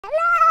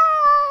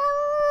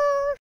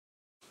Hello!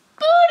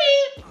 Booty!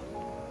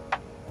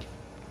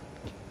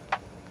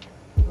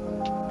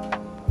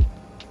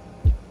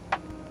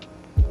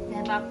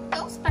 Daebak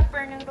ghost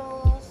pepper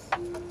noodles.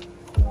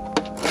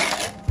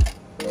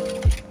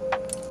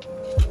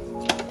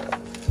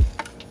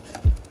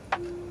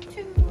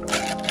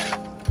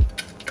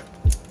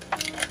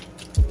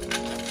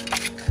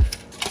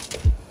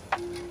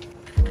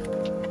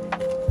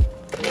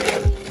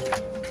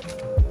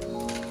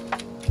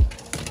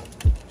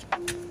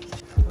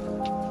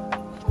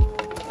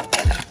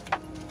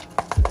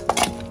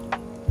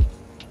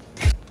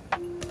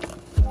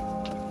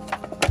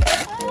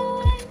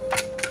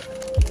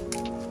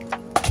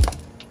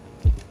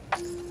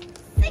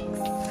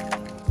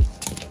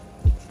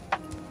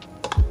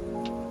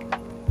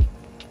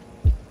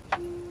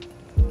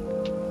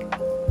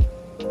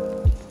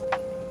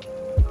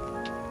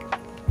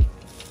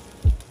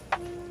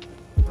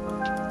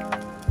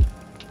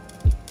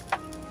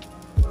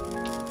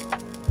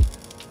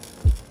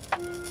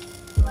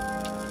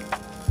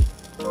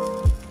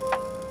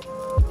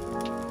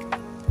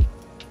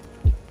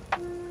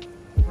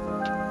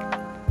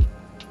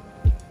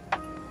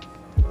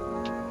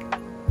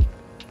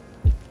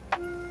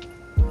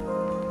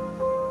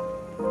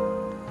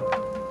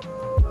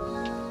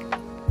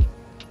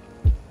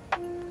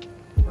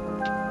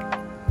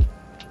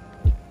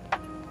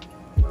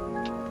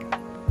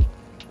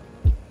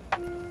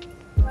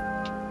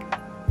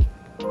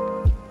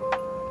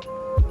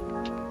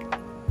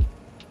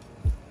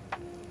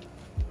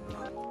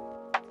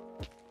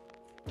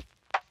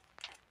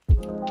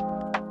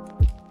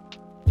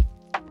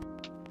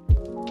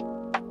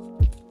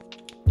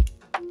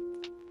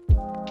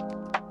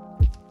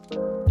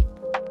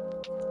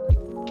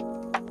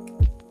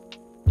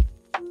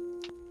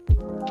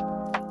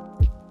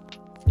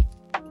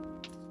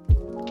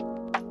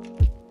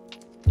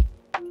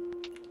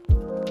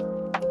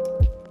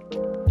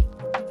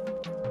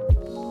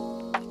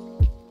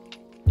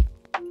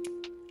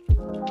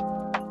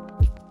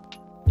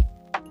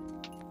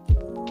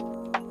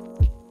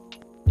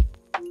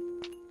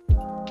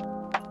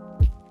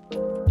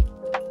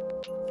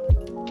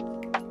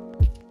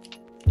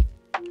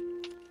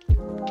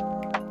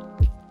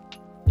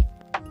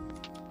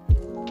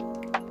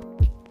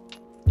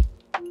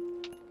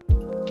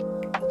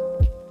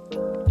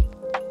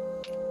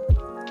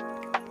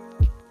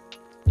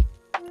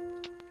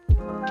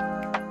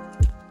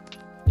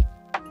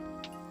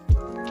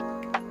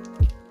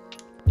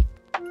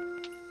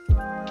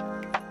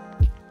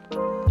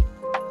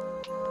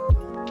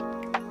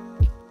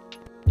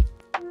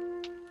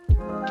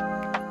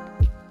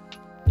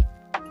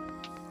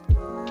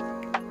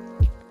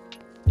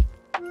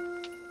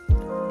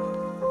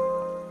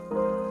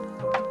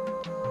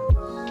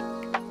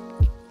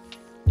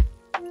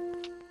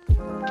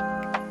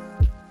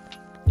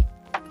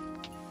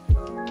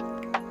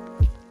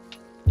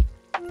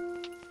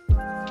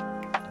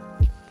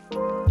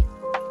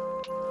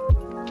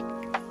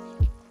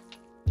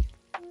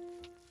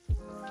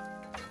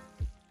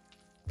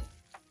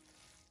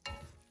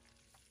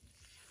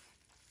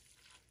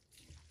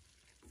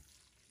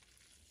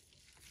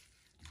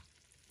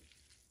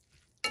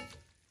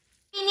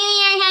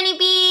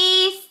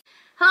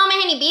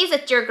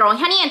 It's your girl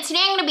Hyunee, and today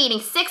I'm gonna be eating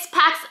 6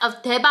 packs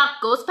of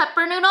Daebak ghost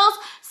pepper noodles.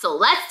 So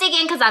let's dig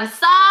in because I'm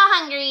so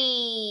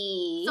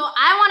hungry. So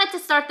I wanted to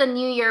start the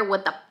new year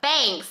with a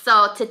bang.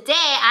 So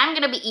today I'm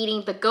gonna be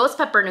eating the ghost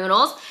pepper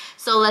noodles.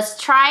 So let's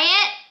try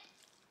it.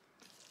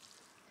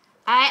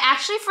 I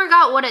actually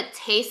forgot what it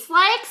tastes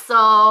like,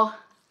 so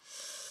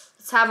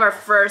let's have our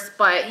first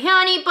bite.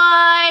 Hyunee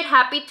bite.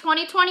 Happy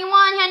 2021,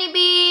 Hyunee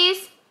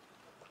bees.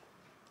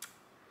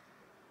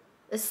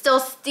 It's still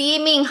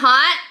steaming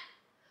hot.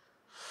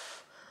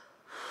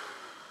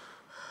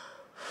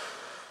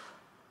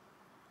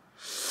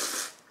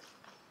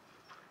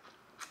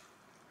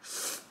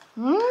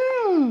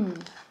 Mmm.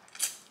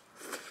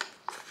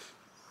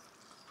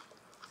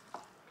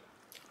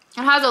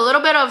 It has a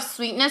little bit of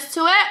sweetness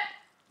to it.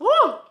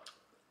 Woo!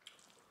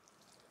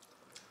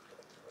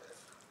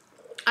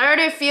 I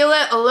already feel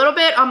it a little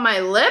bit on my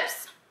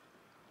lips.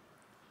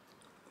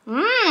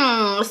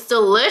 Mmm, it's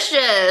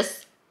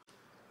delicious.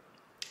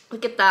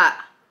 Look at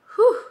that.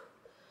 Whew.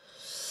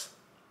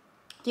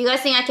 Do you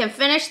guys think I can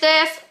finish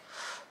this?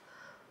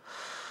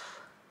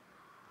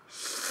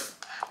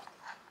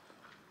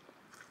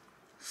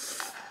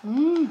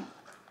 Mmm.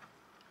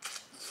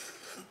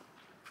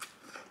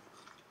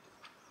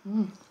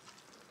 Mmm.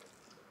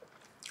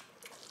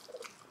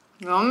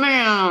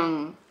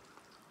 Yummy.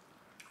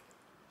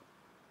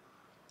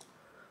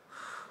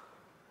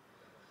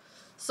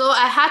 So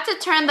I had to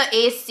turn the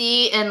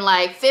AC in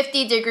like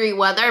 50-degree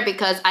weather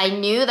because I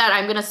knew that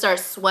I'm gonna start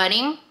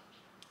sweating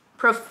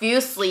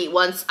profusely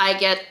once I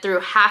get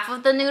through half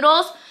of the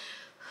noodles.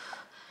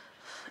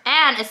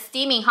 And it's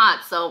steaming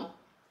hot, so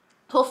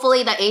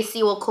hopefully the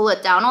AC will cool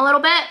it down a little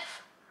bit.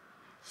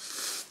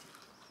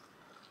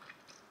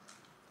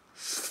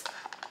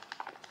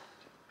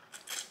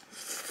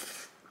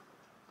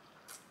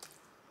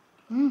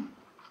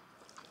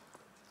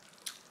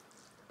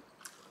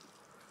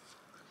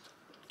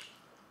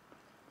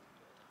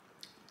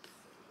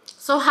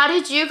 So how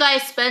did you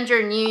guys spend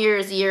your New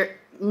Year's Eve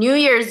and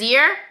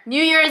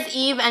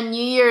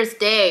New Year's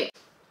Day?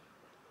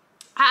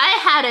 I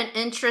had an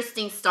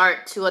interesting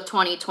start to a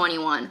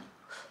 2021.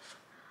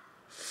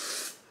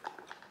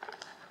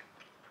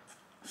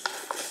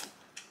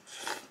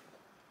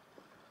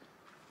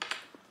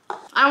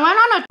 I went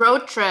on a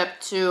road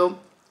trip to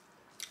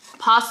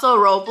Paso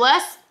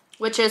Robles,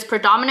 which is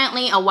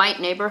predominantly a white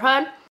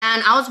neighborhood.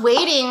 And I was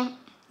waiting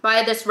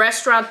by this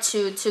restaurant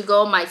to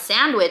go my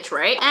sandwich,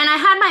 right? And I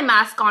had my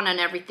mask on and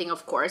everything,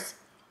 of course.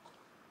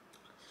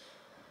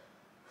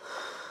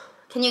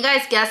 Can you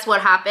guys guess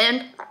what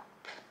happened?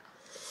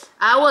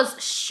 I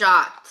was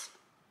shocked.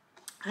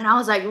 And I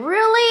was like,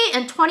 really?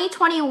 In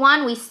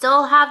 2021, we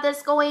still have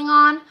this going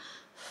on?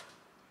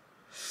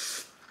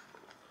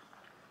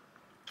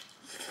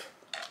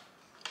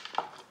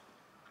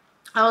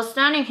 I was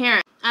standing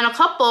here and a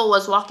couple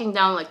was walking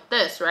down like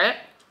this, right?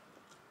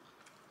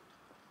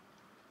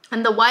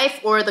 And the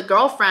wife or the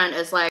girlfriend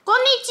is like,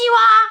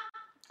 "Konnichiwa!"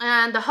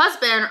 And the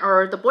husband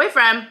or the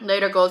boyfriend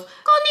later goes,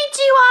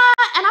 "Konnichiwa!"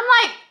 And I'm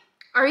like,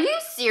 are you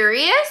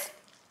serious?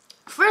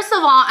 First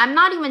of all, I'm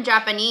not even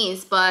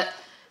Japanese, but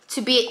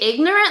to be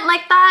ignorant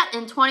like that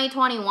in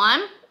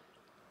 2021,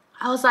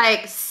 I was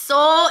like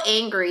so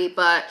angry,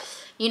 but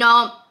you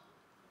know,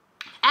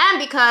 and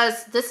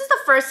because this is the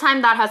first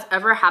time that has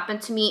ever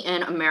happened to me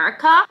in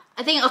America.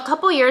 I think a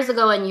couple years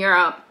ago in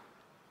Europe,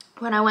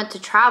 when I went to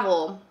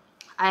travel,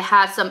 I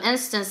had some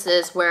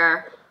instances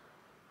where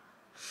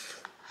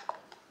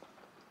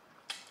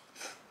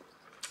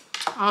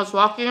I was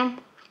walking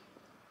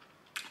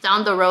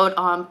down the road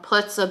on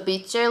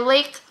Plitvice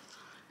Lake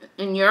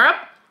in Europe,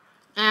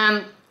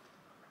 and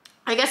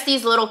I guess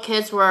these little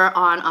kids were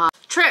on a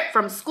trip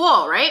from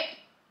school, right?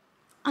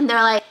 And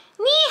they're like,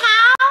 "Ni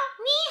hao,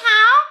 ni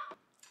hao."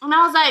 And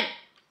I was like,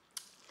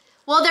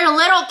 well, they're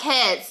little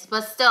kids,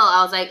 but still,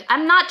 I was like,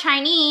 I'm not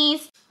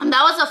Chinese. And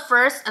that was the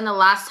first and the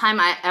last time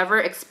I ever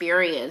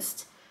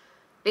experienced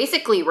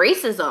basically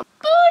racism.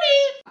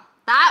 Booty!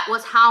 That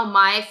was how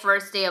my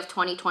first day of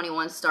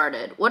 2021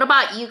 started. What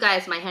about you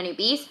guys, my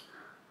honeybees?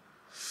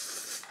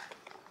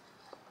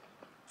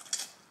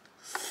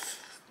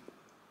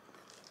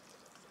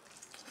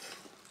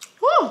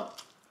 Woo!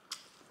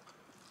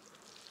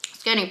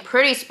 It's getting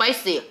pretty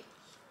spicy.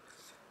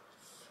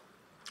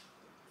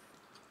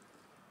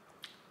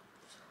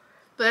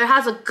 But it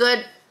has a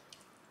good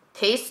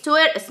taste to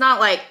it. It's not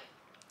like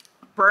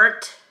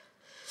burnt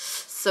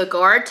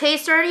cigar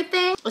taste or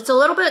anything. It's a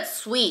little bit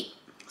sweet,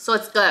 so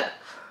it's good.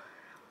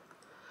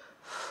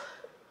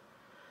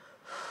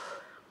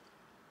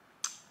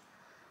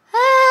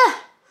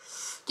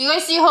 Do you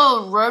guys see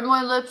how red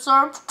my lips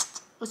are?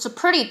 It's a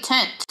pretty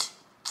tint.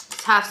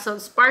 Let's have some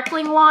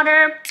sparkling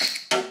water.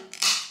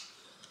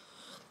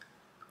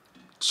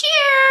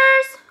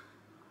 Cheers!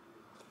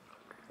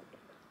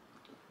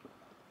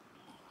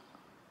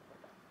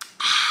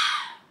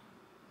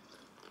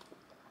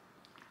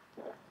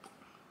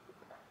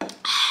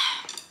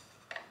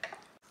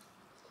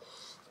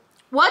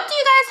 What do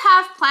you guys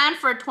have planned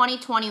for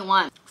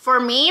 2021? For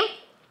me,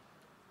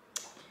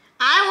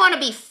 I want to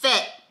be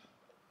fit.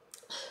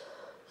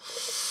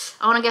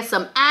 I want to get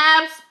some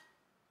abs.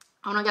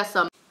 I want to get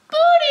some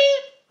booty.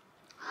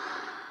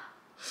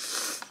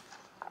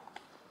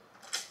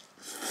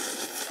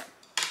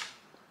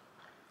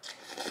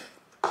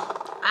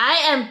 I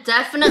am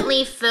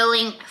definitely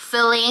feeling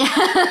feeling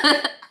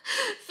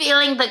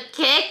the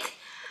kick.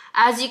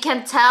 As you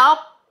can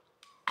tell,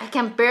 I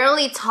can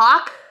barely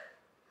talk.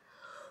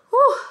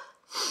 Whew.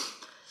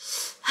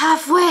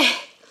 Halfway.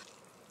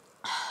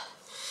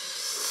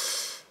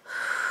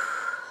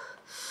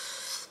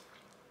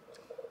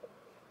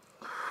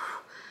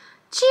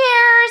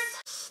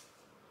 Cheers.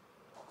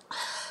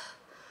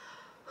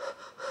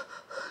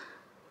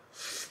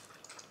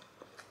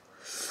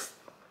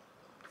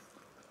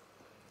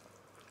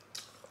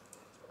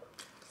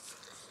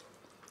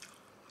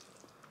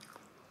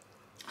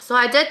 So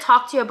I did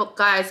talk to you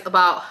guys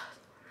about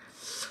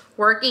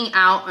working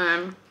out,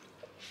 and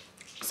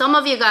some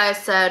of you guys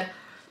said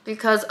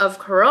because of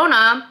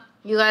Corona,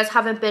 you guys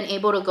haven't been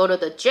able to go to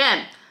the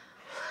gym.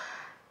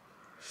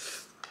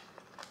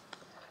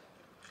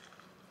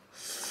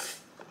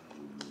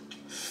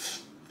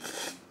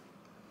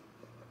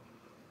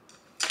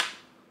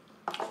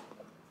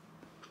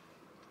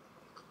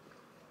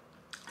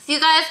 If you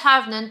guys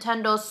have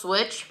Nintendo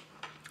Switch,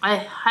 I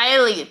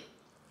highly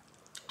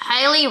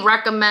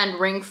recommend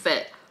Ring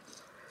Fit.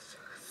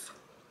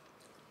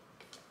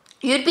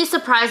 You'd be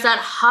surprised at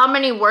how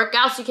many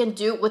workouts you can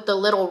do with the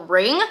little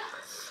ring.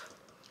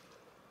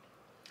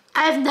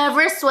 I've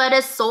never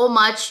sweated so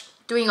much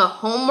doing a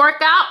home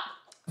workout.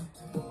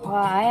 Wow,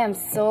 I am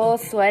so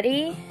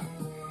sweaty.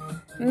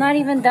 I'm not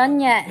even done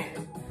yet.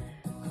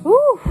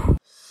 Woo!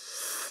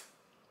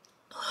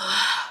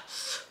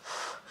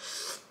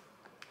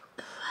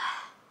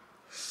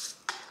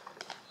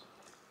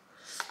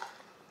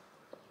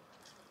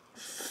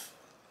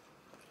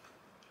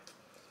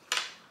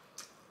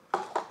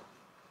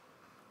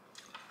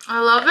 I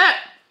love it.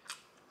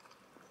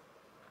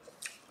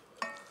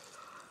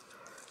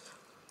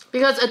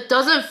 because it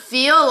doesn't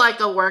feel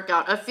like a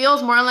workout. It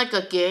feels more like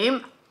a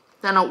game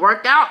than a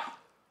workout.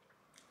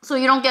 So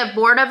you don't get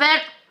bored of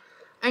it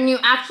and you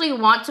actually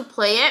want to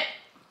play it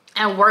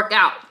and work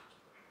out.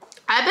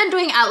 I've been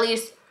doing at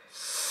least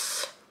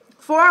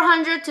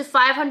 400 to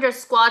 500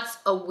 squats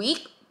a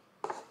week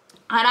and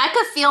I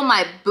could feel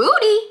my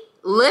booty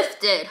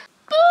lifted.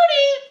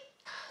 Booty!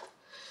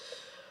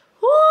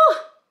 Woo!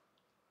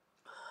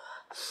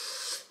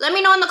 Let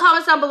me know in the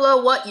comments down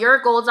below what your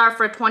goals are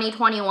for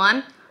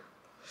 2021.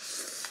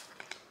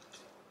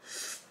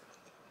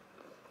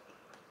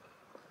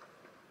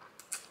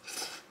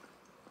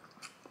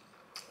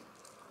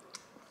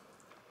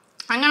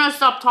 I'm gonna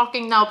stop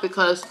talking now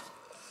because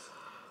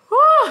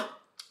whew,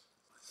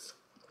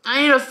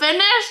 I need to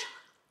finish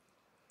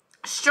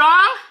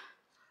strong.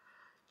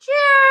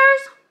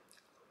 Cheers!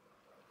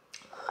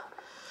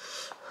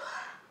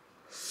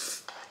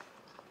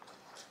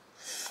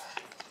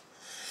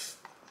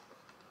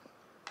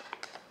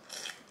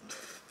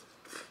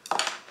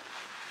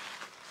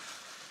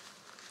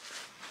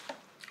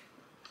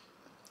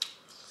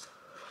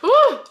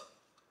 Woo!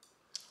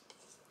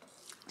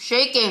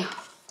 Shaking.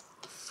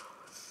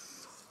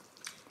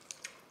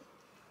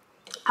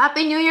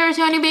 Happy New Year's,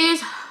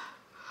 honeybees.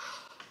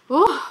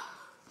 Woo.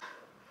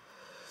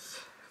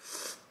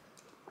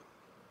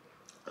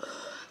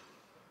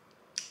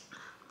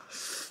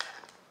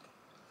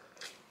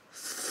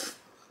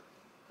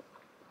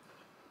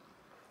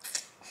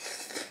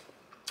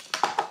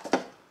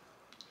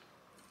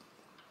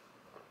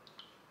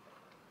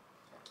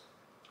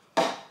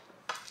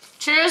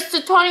 Cheers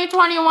to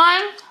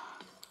 2021.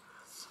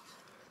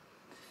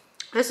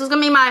 This is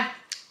gonna be my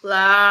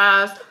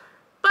last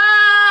bite.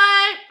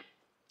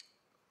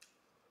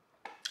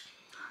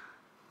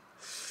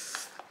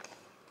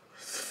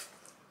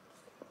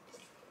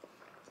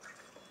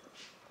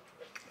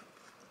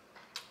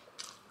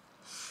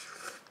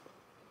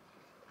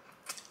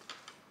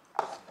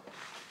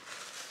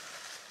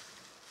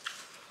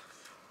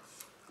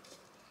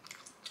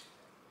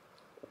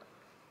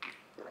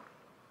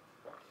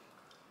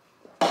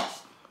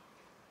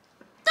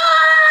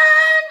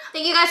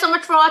 Thank you guys so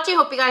much for watching.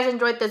 Hope you guys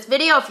enjoyed this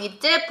video. If you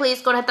did,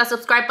 please go and hit that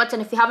subscribe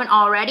button if you haven't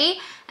already.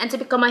 And to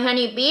become a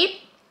hyuneebee.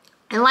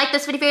 And like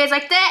this video if you guys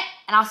liked it.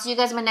 And I'll see you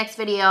guys in my next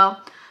video.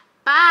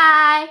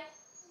 Bye.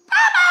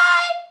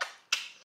 Bye-bye.